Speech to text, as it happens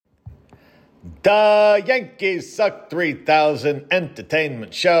The Yankees Suck 3000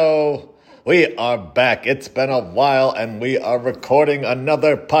 entertainment show. We are back. It's been a while, and we are recording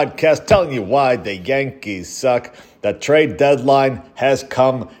another podcast telling you why the Yankees suck. The trade deadline has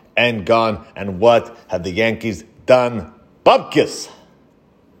come and gone, and what have the Yankees done? Bupkis.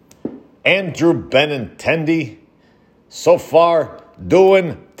 Andrew Benintendi, so far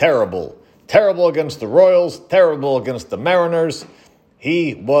doing terrible. Terrible against the Royals, terrible against the Mariners.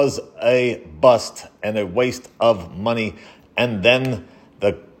 He was a bust and a waste of money. And then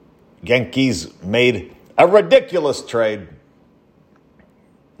the Yankees made a ridiculous trade.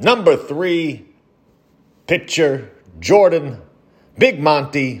 Number 3 pitcher, Jordan, Big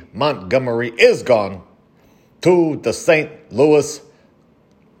Monty Montgomery is gone to the St. Louis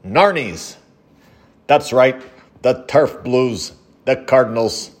Narnies. That's right, the Turf Blues, the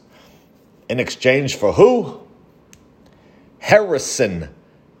Cardinals. In exchange for who? Harrison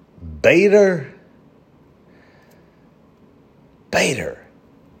Bader.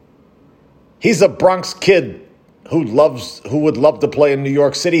 He's a Bronx kid who would love to play in New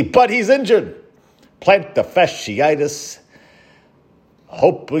York City, but he's injured. Plantar fasciitis.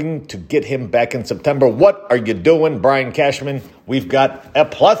 Hoping to get him back in September. What are you doing, Brian Cashman? We've got a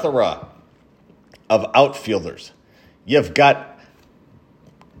plethora of outfielders. You've got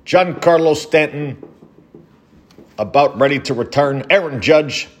Giancarlo Stanton about ready to return. Aaron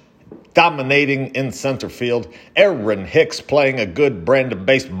Judge dominating in center field. Aaron Hicks playing a good brand of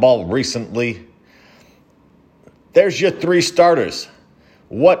baseball recently. There's your 3 starters.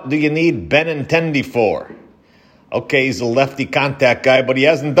 What do you need Benintendi for? Okay, he's a lefty contact guy, but he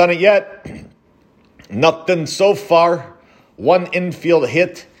hasn't done it yet. Nothing so far. 1 infield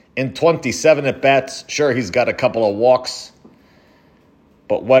hit in 27 at-bats. Sure, he's got a couple of walks.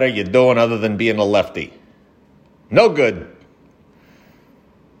 But what are you doing other than being a lefty? No good.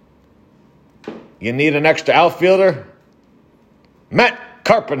 You need an extra outfielder? Matt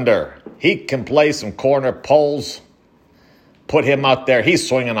Carpenter. He can play some corner poles. Put him out there. He's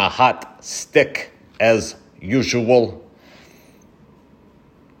swinging a hot stick as usual.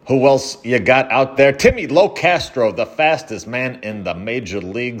 Who else you got out there? Timmy Locastro, the fastest man in the major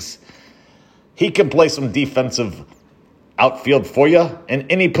leagues. He can play some defensive outfield for you in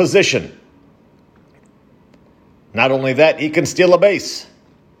any position. Not only that, he can steal a base.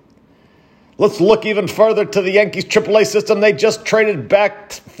 Let's look even further to the Yankees AAA system. They just traded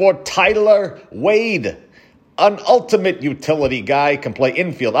back for Tyler Wade, an ultimate utility guy, can play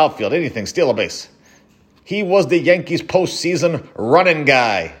infield, outfield, anything, steal a base. He was the Yankees postseason running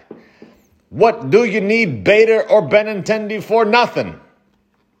guy. What do you need Bader or Benintendi for? Nothing.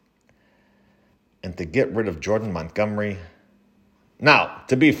 And to get rid of Jordan Montgomery. Now,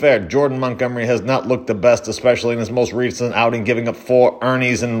 to be fair, Jordan Montgomery has not looked the best, especially in his most recent outing, giving up 4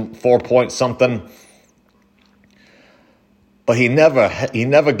 earnings and 4 point something. But he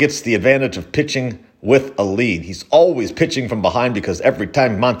never gets the advantage of pitching with a lead. He's always pitching from behind because every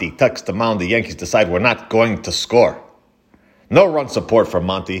time Monty tucks the mound, the Yankees decide we're not going to score. No run support for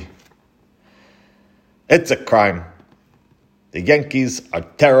Monty. It's a crime. The Yankees are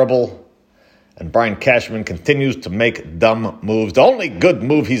terrible. And Brian Cashman continues to make dumb moves. The only good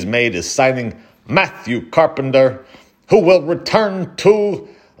move he's made is signing Matthew Carpenter, who will return to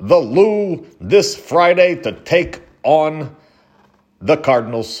the Lou this Friday to take on the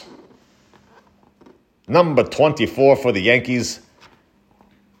Cardinals. Number 24 for the Yankees,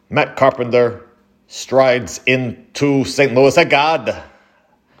 Matt Carpenter strides into St. Louis, a god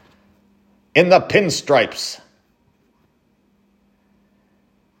in the pinstripes.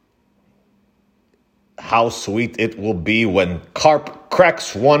 How sweet it will be when Carp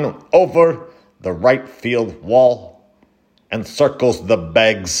cracks one over the right field wall and circles the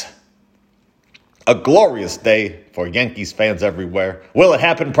bags. A glorious day for Yankees fans everywhere. Will it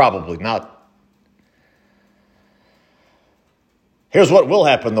happen? Probably not. Here's what will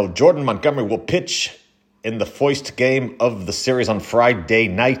happen, though. Jordan Montgomery will pitch in the first game of the series on Friday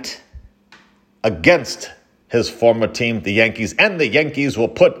night against his former team, the Yankees. And the Yankees will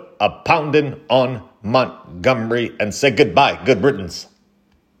put a pounding on Montgomery and say goodbye, good riddance.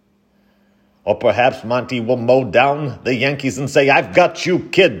 Or perhaps Monty will mow down the Yankees and say, I've got you,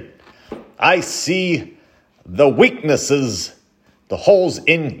 kid. I see the weaknesses, the holes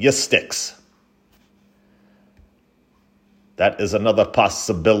in your sticks. That is another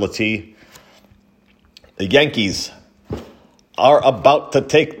possibility. The Yankees are about to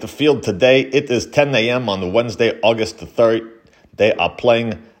take the field today. It is 10 a.m. on the Wednesday, August the 3rd. They are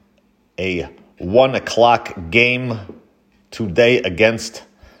playing a 1 o'clock game today against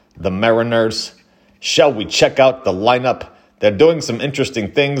the Mariners. Shall we check out the lineup They're doing some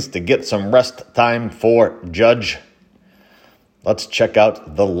interesting things to get some rest time for Judge. Let's check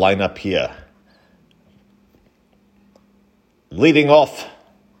out the lineup here. Leading off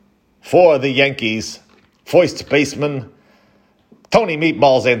for the Yankees, first baseman Tony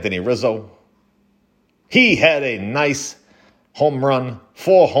Meatballs Anthony Rizzo. He had a nice home run,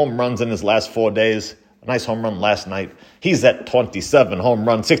 4 home runs in his last 4 days. A nice home run last night. He's at 27 home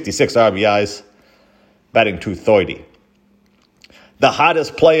runs, 66 RBIs, batting .230. The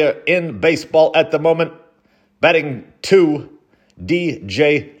hottest player in baseball at the moment, batting 2,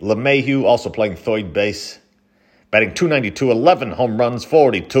 DJ LeMahieu, also playing third base, batting .292, 11 home runs,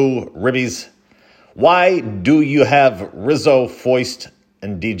 42 ribbies. Why do you have Rizzo first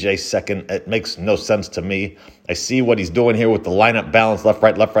and DJ second? It makes no sense to me. I see what he's doing here with the lineup balance, left,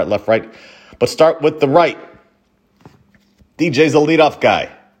 right, left, right, left, right. But start with the right. DJ's a leadoff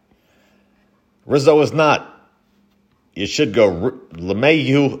guy. Rizzo is not. You should go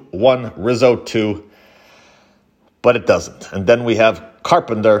LeMahieu 1, Rizzo 2, but it doesn't. And then we have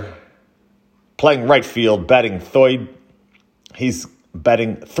Carpenter playing right field, batting third. He's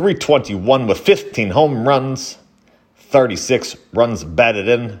batting .321 with 15 home runs, 36 runs batted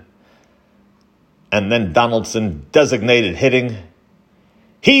in. And then Donaldson designated hitting.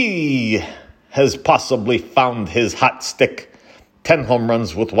 He has possibly found his hot stick. 10 home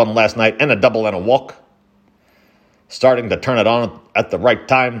runs with 1 last night and a double and a walk. Starting to turn it on at the right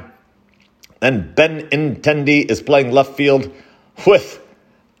time. And Ben Intendi is playing left field with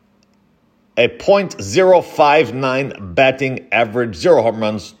a .059 batting average, 0 home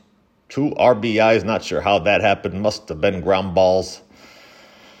runs, 2 RBIs. Not sure how that happened. Must have been ground balls.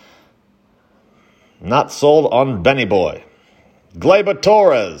 Not sold on Benny Boy. Gleyber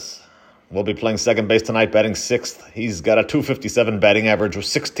Torres will be playing second base tonight, batting 6th. He's got a .257 batting average with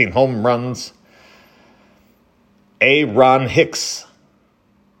 16 home runs. Ron Hicks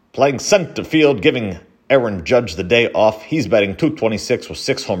playing center field, giving Aaron Judge the day off. He's batting .226 with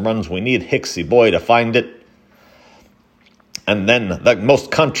 6 home runs. We need Hicksy boy to find it. And then the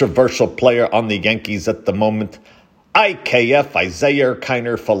most controversial player on the Yankees at the moment, IKF Isaiah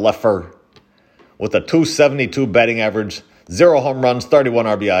Kiner Falefer, with a .272 batting average, 0 home runs, 31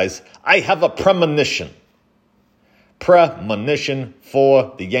 RBIs. I have a premonition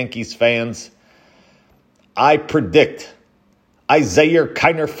for the Yankees fans. I predict Isaiah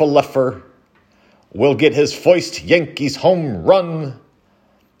Kiner Falefer will get his first Yankees home run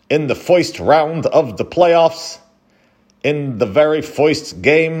in the first round of the playoffs, in the very first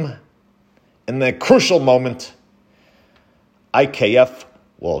game, in the crucial moment. IKF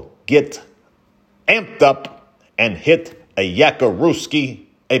will get amped up and hit a Yakarooski,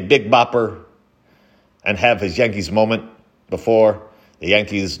 a big bopper, and have his Yankees moment before the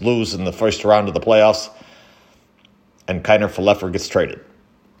Yankees lose in the first round of the playoffs and Kiner Falefer gets traded.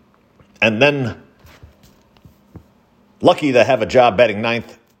 And then, lucky to have a job batting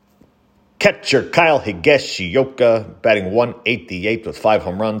 9th, catcher Kyle Higashioka batting .188 with 5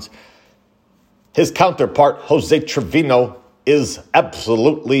 home runs. His counterpart, Jose Trevino, is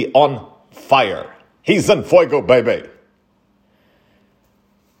absolutely on fire. He's in fuego, baby.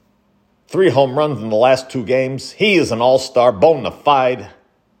 3 home runs in the last 2 games. He is an all-star, bona fide.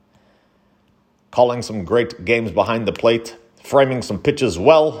 Calling some great games behind the plate. Framing some pitches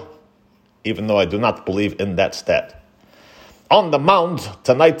well, even though I do not believe in that stat. On the mound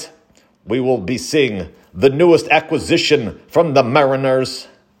tonight, we will be seeing the newest acquisition from the Mariners,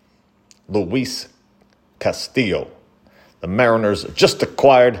 Luis Castillo. The Mariners just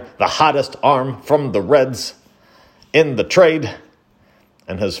acquired the hottest arm from the Reds in the trade,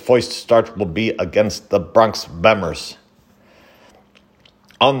 and his first start will be against the Bronx Bombers.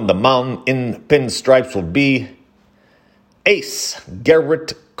 On the mound in pinstripes will be ace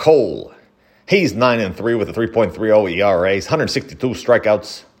Garrett Cole. He's 9-3 with a 3.30 ERA, 162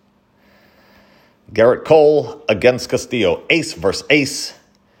 strikeouts. Garrett Cole against Castillo, ace versus ace.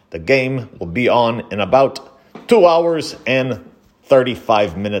 The game will be on in about 2 hours and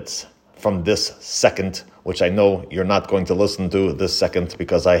 35 minutes from this second, which I know you're not going to listen to this second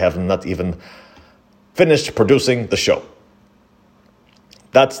because I have not even finished producing the show.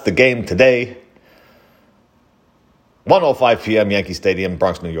 That's the game today. 1:05 p.m. Yankee Stadium,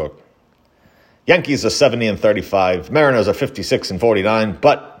 Bronx, New York. Yankees are 70-35. Mariners are 56-49.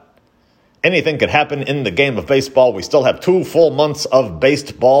 But anything could happen in the game of baseball. We still have 2 full months of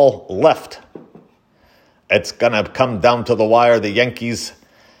baseball left. It's going to come down to the wire. The Yankees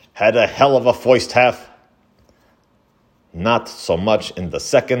had a hell of a first half. Not so much in the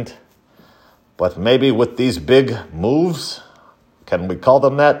second. But maybe with these big moves, can we call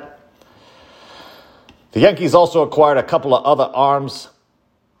them that? The Yankees also acquired a couple of other arms.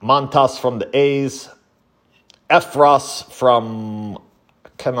 Montas from the A's. Efros from, I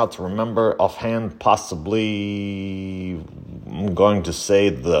cannot remember offhand, possibly, I'm going to say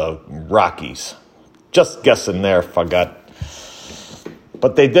the Rockies. Just guessing there, forgot.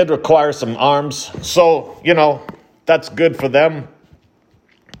 But they did require some arms. So, that's good for them.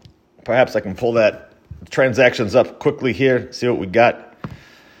 Perhaps I can pull that transactions up quickly here, see what we got.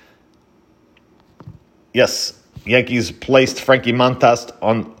 Yes, Yankees placed Frankie Montas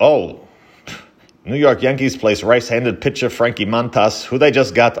on, New York Yankees placed right-handed pitcher Frankie Montas, who they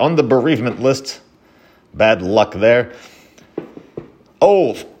just got on the bereavement list. Bad luck there.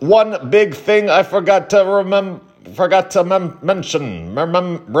 One big thing I forgot to mention.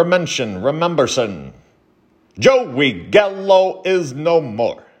 Joey Gallo is no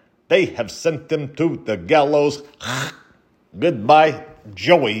more. They have sent him to the gallows. Goodbye,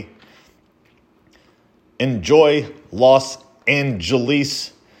 Joey. Enjoy Los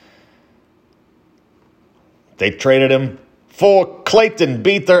Angeles. They traded him for Clayton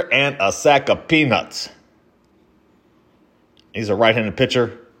Beeter and a sack of peanuts. He's a right-handed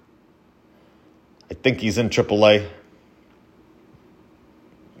pitcher. I think he's in AAA.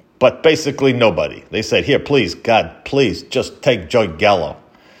 But basically nobody. They said, here, please, God, please, just take Joey Gallo.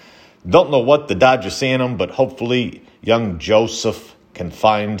 Don't know what the Dodgers see in him, but hopefully young Joseph can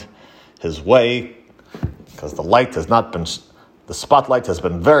find his way, because the spotlight has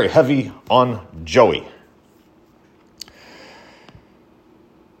been very heavy on Joey.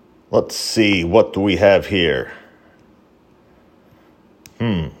 Let's see, what do we have here?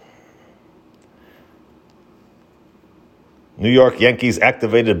 New York Yankees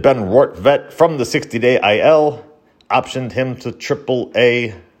activated Ben Rortvedt from the 60-day IL, optioned him to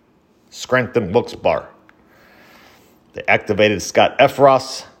AAA Scranton Wilkes-Barre. They activated Scott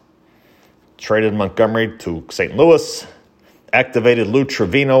Efros, traded Montgomery to St. Louis, activated Lou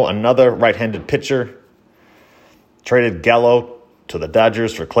Trevino, another right-handed pitcher, traded Gallo to the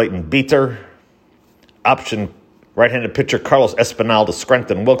Dodgers for Clayton Beeter, optioned right-handed pitcher Carlos Espinal to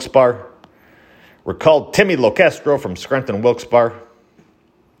Scranton Wilkes-Barre, recalled Timmy Locastro from Scranton Wilkes-Barre.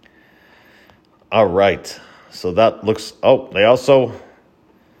 All right, so that looks,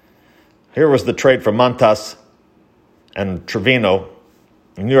 here was the trade for Montas and Trevino.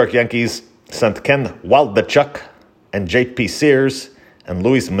 New York Yankees sent Ken Waldachuk and J.P. Sears and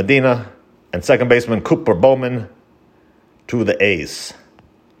Luis Medina and second baseman Cooper Bowman to the A's.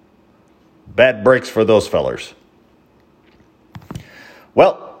 Bad breaks for those fellers.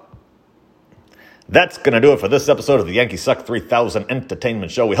 Well, that's going to do it for this episode of the Yankee Suck 3000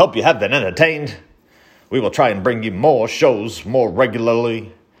 Entertainment Show. We hope you have been entertained. We will try and bring you more shows more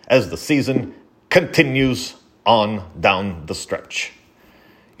regularly as the season continues on down the stretch.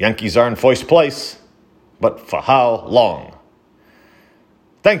 Yankees are in first place, but for how long?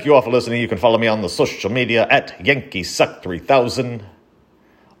 Thank you all for listening. You can follow me on the social media at Yankee Suck 3000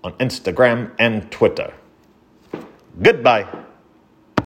 on Instagram and Twitter. Goodbye.